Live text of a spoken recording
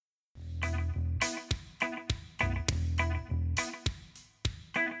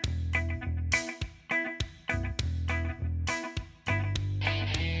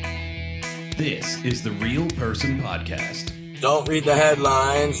This is the Real Person Podcast. Don't read the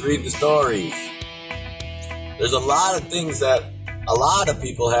headlines, read the stories. There's a lot of things that a lot of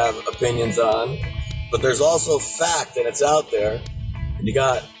people have opinions on, but there's also fact and it's out there. And you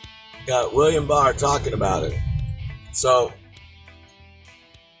got William Barr talking about it. So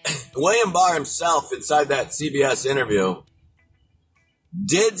William Barr himself inside that CBS interview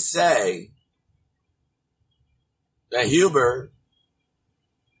did say that Huber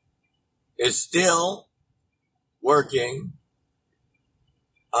is still working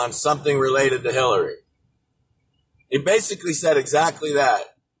on something related to Hillary. He basically said exactly that.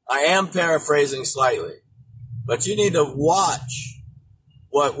 I am paraphrasing slightly, but you need to watch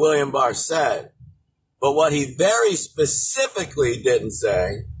what William Barr said. But what he very specifically didn't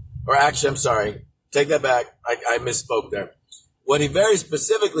say, or actually, I'm sorry, take that back. I misspoke there. What he very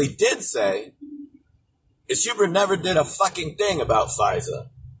specifically did say is Huber never did a fucking thing about FISA.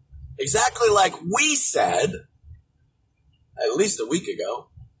 Exactly like we said at least a week ago.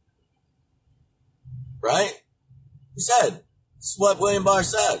 Right? He said, this is what William Barr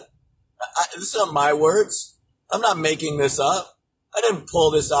said. This aren't my words. I'm not making this up. I didn't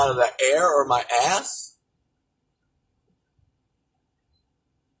pull this out of the air or my ass.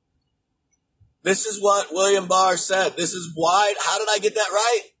 This is what William Barr said. This is why. How did I get that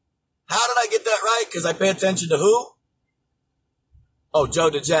right? How did I get that right? Because I pay attention to who? Oh, Joe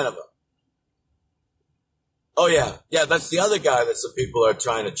DeGeneva. Oh, yeah. Yeah, that's the other guy that some people are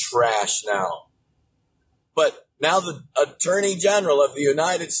trying to trash now. But now the Attorney General of the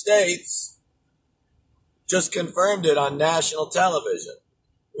United States just confirmed it on national television.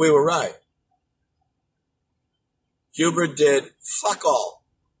 We were right. Huber did fuck all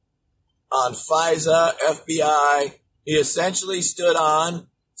on FISA, FBI. He essentially stood on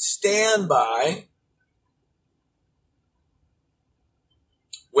standby,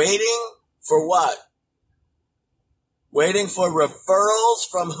 waiting for what? Waiting for referrals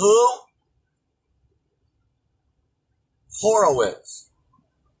from who? Horowitz.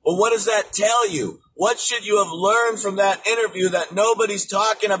 Well, what does that tell you? What should you have learned from that interview that nobody's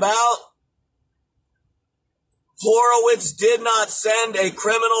talking about? Horowitz did not send a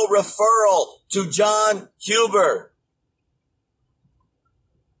criminal referral to John Huber.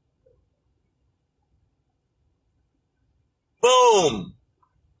 Boom.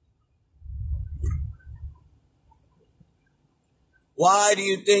 Why do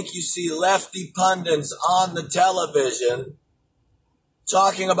you think you see lefty pundits on the television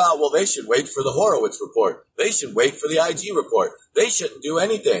talking about, well, they should wait for the Horowitz report. They should wait for the IG report. They shouldn't do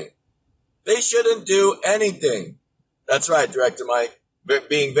anything. They shouldn't do anything. That's right, Director Mike.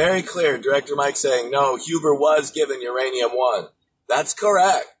 Being very clear, Director Mike saying, no, Huber was given uranium-1. That's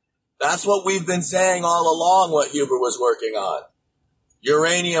correct. That's what we've been saying all along, what Huber was working on.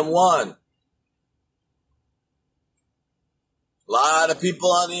 Uranium-1. A lot of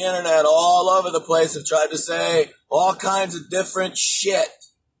people on the internet all over the place have tried to say all kinds of different shit.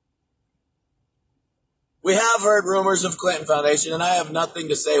 We have heard rumors of Clinton Foundation, and I have nothing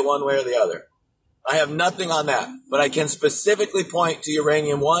to say one way or the other. I have nothing on that. But I can specifically point to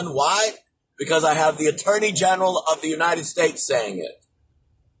uranium-1. Why? Because I have the Attorney General of the United States saying it.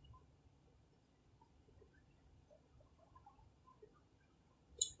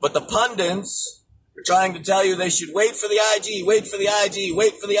 But the pundits are trying to tell you they should wait for the IG, wait for the IG,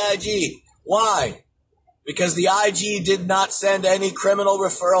 wait for the IG. Why? Because the IG did not send any criminal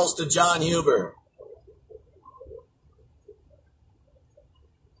referrals to John Huber.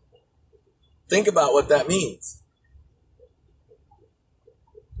 Think about what that means.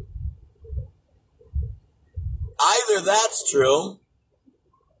 Either that's true,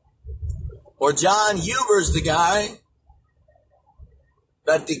 or John Huber's the guy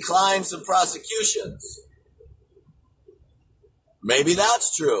that declined some prosecutions. Maybe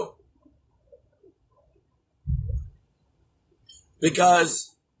that's true.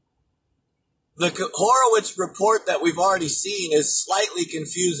 Because the Horowitz report that we've already seen is slightly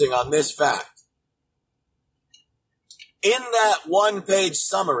confusing on this fact. In that one-page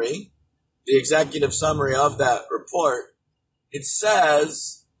summary, the executive summary of that report, it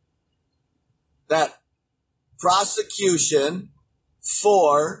says that prosecution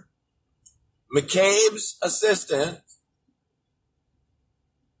for McCabe's assistant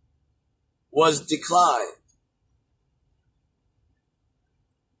was declined.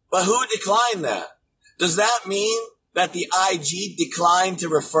 But who declined that? Does that mean that the IG declined to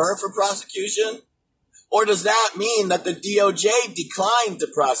refer for prosecution? Or does that mean that the DOJ declined to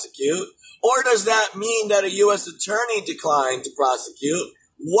prosecute? Or does that mean that a U.S. attorney declined to prosecute?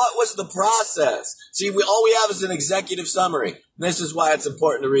 What was the process? See, all we have is an executive summary. And this is why it's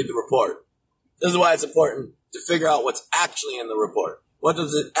important to read the report. This is why it's important to figure out what's actually in the report. What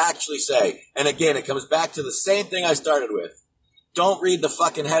does it actually say? And again, it comes back to the same thing I started with. Don't read the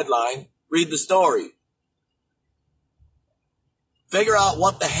fucking headline. Read the story. Figure out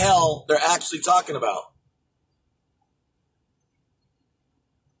what the hell they're actually talking about.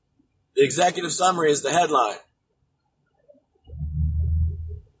 The executive summary is the headline.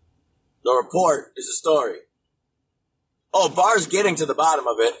 The report is the story. Oh, Barr's getting to the bottom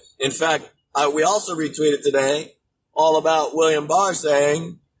of it. In fact, we also retweeted today all about William Barr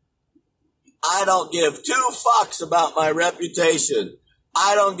saying, I don't give two fucks about my reputation.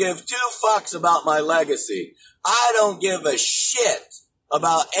 I don't give two fucks about my legacy. I don't give a shit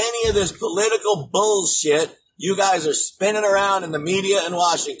about any of this political bullshit you guys are spinning around in the media in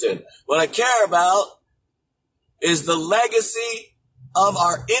Washington. What I care about is the legacy of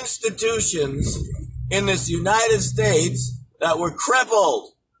our institutions in this United States that were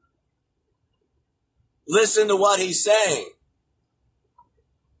crippled. Listen to what he's saying.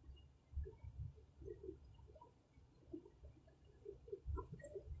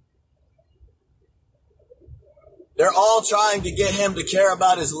 They're all trying to get him to care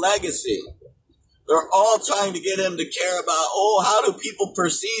about his legacy. They're all trying to get him to care about, how do people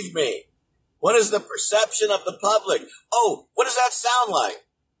perceive me? What is the perception of the public? Oh, what does that sound like?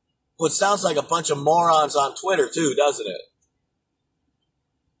 Well, it sounds like a bunch of morons on Twitter too, doesn't it?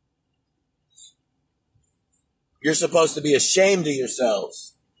 You're supposed to be ashamed of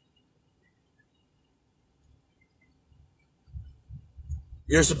yourselves.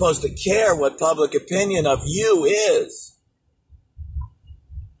 You're supposed to care what public opinion of you is.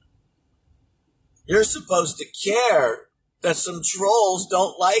 You're supposed to care that some trolls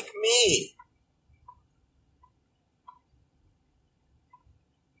don't like me.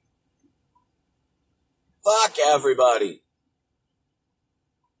 Fuck everybody.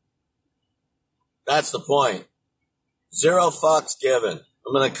 That's the point. Zero fucks given.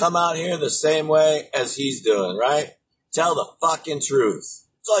 I'm going to come out here the same way as he's doing, right? Tell the fucking truth.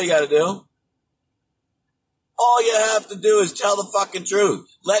 That's all you got to do. All you have to do is tell the fucking truth.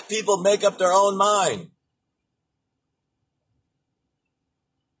 Let people make up their own mind.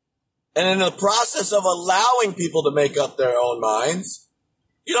 And in the process of allowing people to make up their own minds,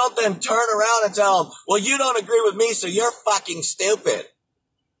 you don't then turn around and tell them, well, you don't agree with me, so you're fucking stupid.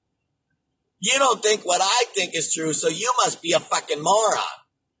 You don't think what I think is true, so you must be a fucking moron.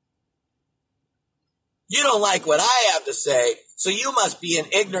 You don't like what I have to say, so you must be an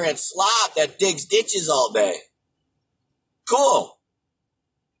ignorant slob that digs ditches all day. Cool.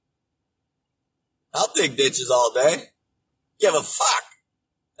 I'll dig ditches all day. Give a fuck.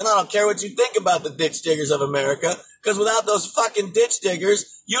 And I don't care what you think about the ditch diggers of America, because without those fucking ditch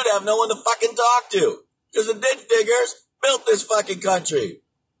diggers, you'd have no one to fucking talk to. Because the ditch diggers built this fucking country.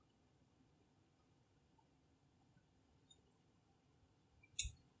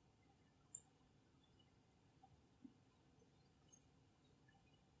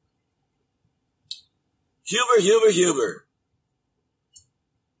 Huber.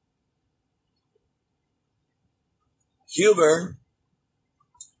 Huber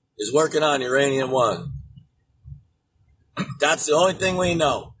is working on Uranium One. That's the only thing we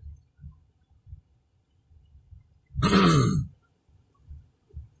know.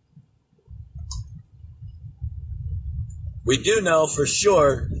 We do know for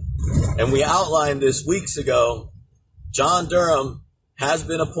sure, and we outlined this weeks ago, John Durham has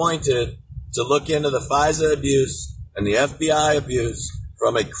been appointed to look into the FISA abuse and the FBI abuse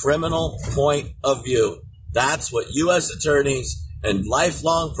from a criminal point of view. That's what U.S. attorneys and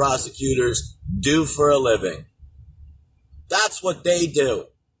lifelong prosecutors do for a living. That's what they do.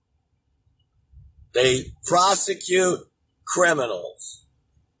 They prosecute criminals.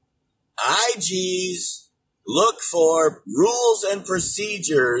 IGs look for rules and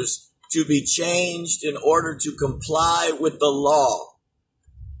procedures to be changed in order to comply with the law.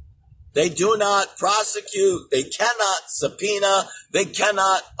 They do not prosecute, they cannot subpoena, they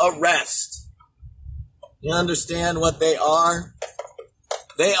cannot arrest. You understand what they are?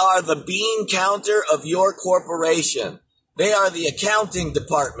 They are the bean counter of your corporation. They are the accounting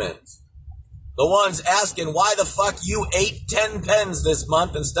department. The ones asking why the fuck you ate 10 pens this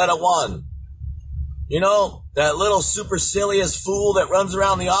month instead of one. You know, that little supercilious fool that runs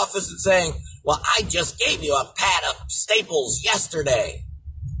around the office and saying, well, I just gave you a pat of Staples yesterday.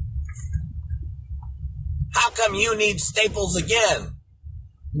 How come you need Staples again?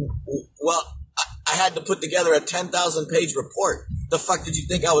 Well, I had to put together a 10,000-page report. The fuck did you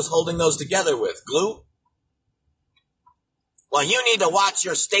think I was holding those together with? Glue? Well, you need to watch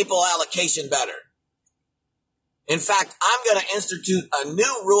your staple allocation better. In fact, I'm going to institute a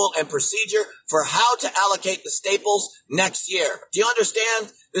new rule and procedure for how to allocate the staples next year. Do you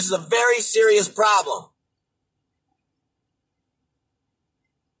understand? This is a very serious problem.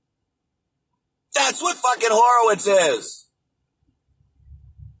 That's what fucking Horowitz is.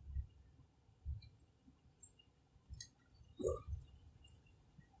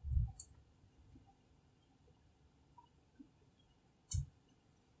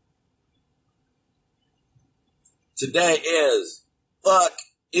 Today is Fuck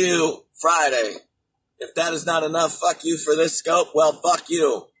You Friday. If that is not enough fuck you for this scope, well, fuck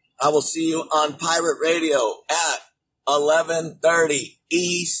you. I will see you on Pirate Radio at 11:30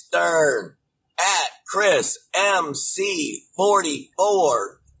 Eastern. At Chris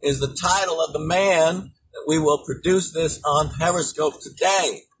MC44 is the title of the man that we will produce this on Periscope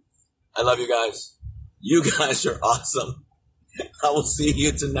today. I love you guys. You guys are awesome. I will see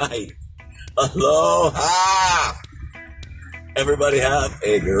you tonight. Aloha! Everybody have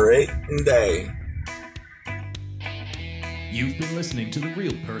a great day. You've been listening to the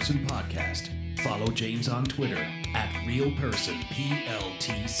Real Person Podcast. Follow James on Twitter at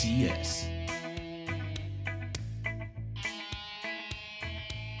RealPersonPLTCS.